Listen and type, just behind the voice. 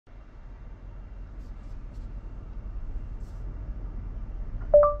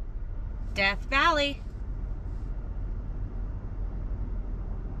Death Valley.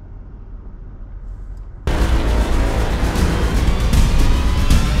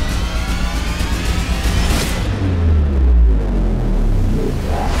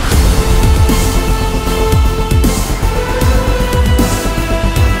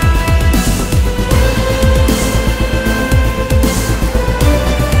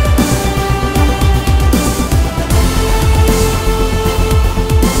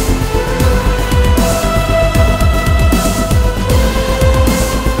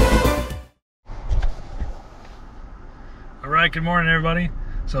 Alright, good morning everybody.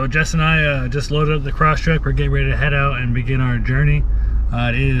 So Jess and I just loaded up the Crosstrek. We're getting ready to head out and begin our journey.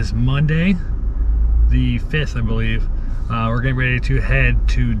 It is Monday, the 5th, I believe. We're getting ready to head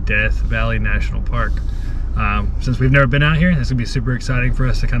to Death Valley National Park. Since we've never been out here, this is going to be super exciting for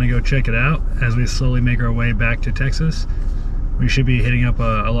us to kind of go check it out as we slowly make our way back to Texas. We should be hitting up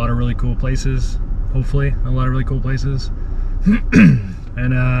a lot of really cool places, hopefully, a lot of really cool places.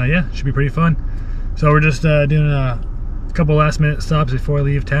 And yeah, it should be pretty fun. So we're just doing a couple last minute stops before we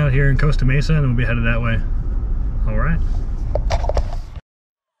leave town here in Costa Mesa, and then we'll be headed that way. All right.